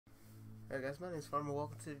Alright guys, my name is Farmer.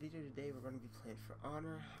 Welcome to the video. Today we're going to be playing For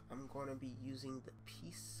Honor. I'm going to be using the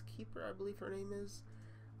Peacekeeper, I believe her name is.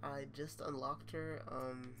 I just unlocked her.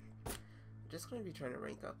 Just going to be trying to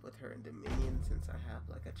rank up with her in Dominion since I have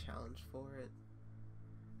like a challenge for it.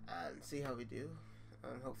 And see how we do.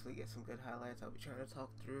 Hopefully get some good highlights. I'll be trying to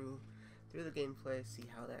talk through the gameplay, see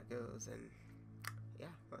how that goes, and yeah,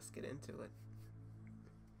 let's get into it.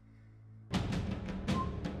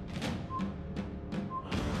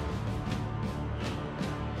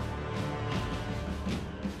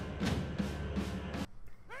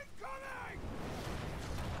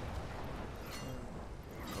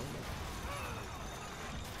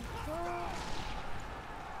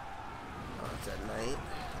 At night.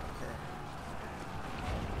 Okay.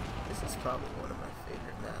 This is probably one of my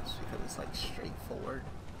favorite maps because it's like straightforward.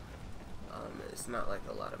 It's not like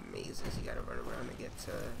a lot of mazes you gotta run around to get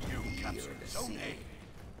to B or to C.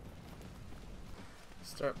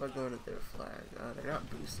 Start by going to their flag. They're not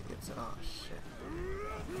boosting it, so oh shit.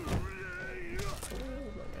 Oh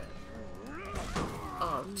my god.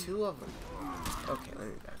 Oh, two of them. Okay, let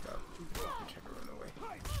me back up. I'm trying to run away.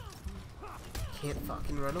 Can't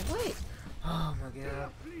fucking run away! Oh my god.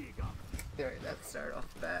 There, that started off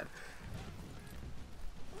bad.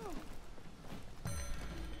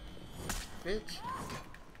 Bitch.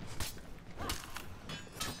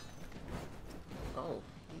 Oh,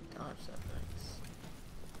 he dodged that nice.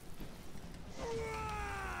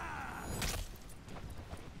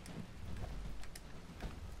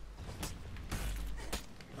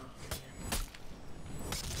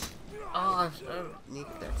 Oh, I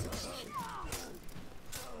needed that execution.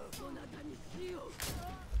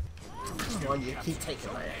 Come on, you keep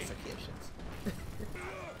taking my executions.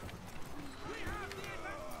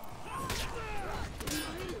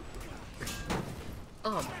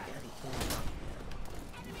 Oh my god, he can't stop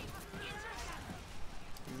me.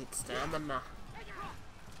 You need stamina.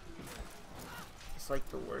 It's like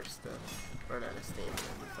the worst to run out of stamina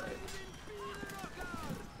in the fight.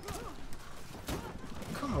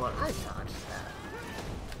 Come on, I dodged that.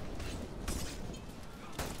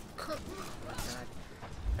 Come on, oh my god.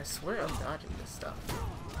 I swear I'm dodging this stuff.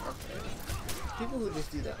 Okay. People who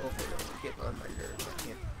just do that over and over get on my nerves. I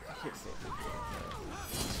can't stand people like that.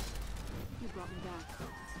 You brought me back.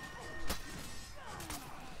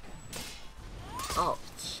 Oh,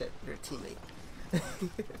 shit. You're a teammate.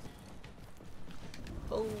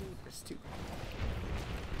 Oh, there's two.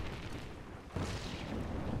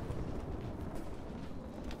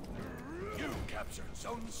 You captured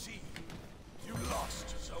Zone C. You lost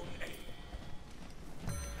Zone A.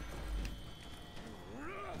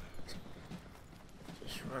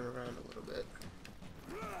 Run around a little bit.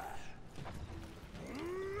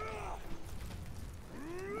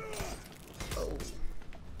 Oh.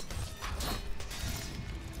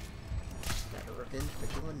 Got a revenge for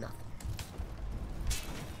doing nothing.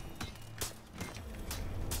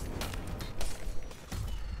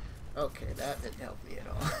 Okay, that didn't help me at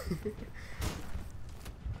all.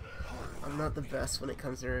 I'm not the best when it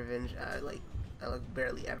comes to revenge. I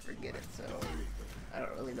barely ever get it, so I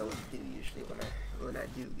don't really know what to do usually when I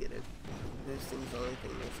do get it. This thing's the only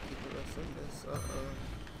thing that's keeping us in this.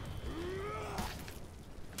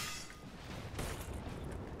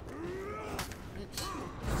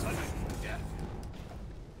 Sudden death.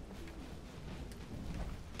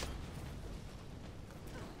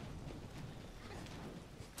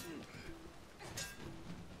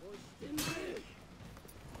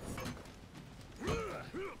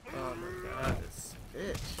 Oh my god, this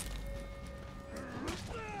bitch.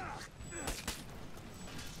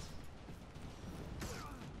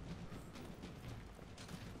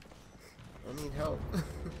 I need help.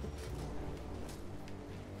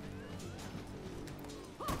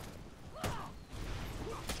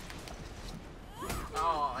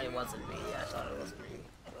 Oh, it wasn't me. I thought it was me.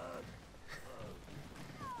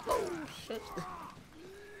 Oh, shit.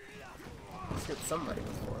 Let's hit somebody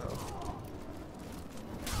with full health.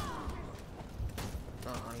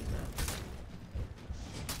 Oh, he's not.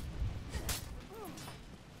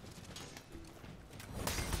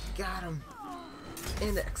 Got him.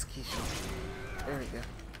 And the execution. There we go.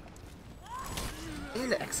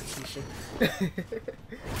 And the execution.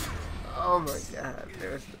 Oh my god.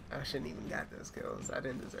 I shouldn't even got those kills. I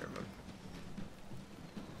didn't deserve them.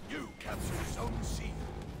 You captured Zone C.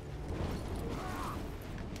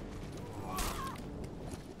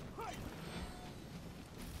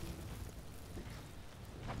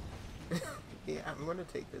 Yeah, I'm gonna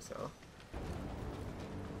take this out.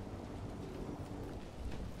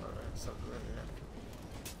 Alright, something running after me.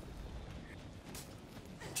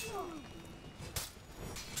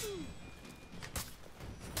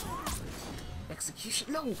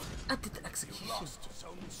 execution. No, I did the You execution. lost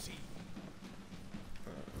Zone C.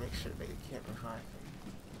 Make sure they can't revive him.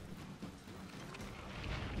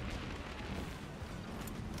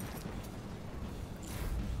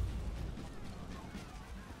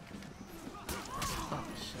 Oh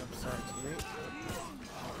shit, I'm sorry, teammate.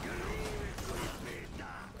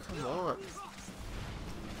 Come on.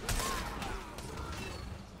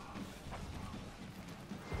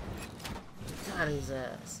 Got his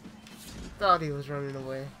ass. Thought he was running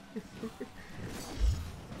away. Oh,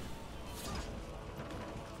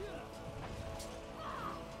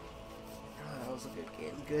 that was a good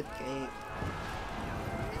game. Good game.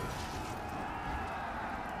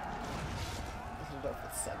 Ended up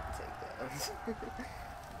with 7 takedowns.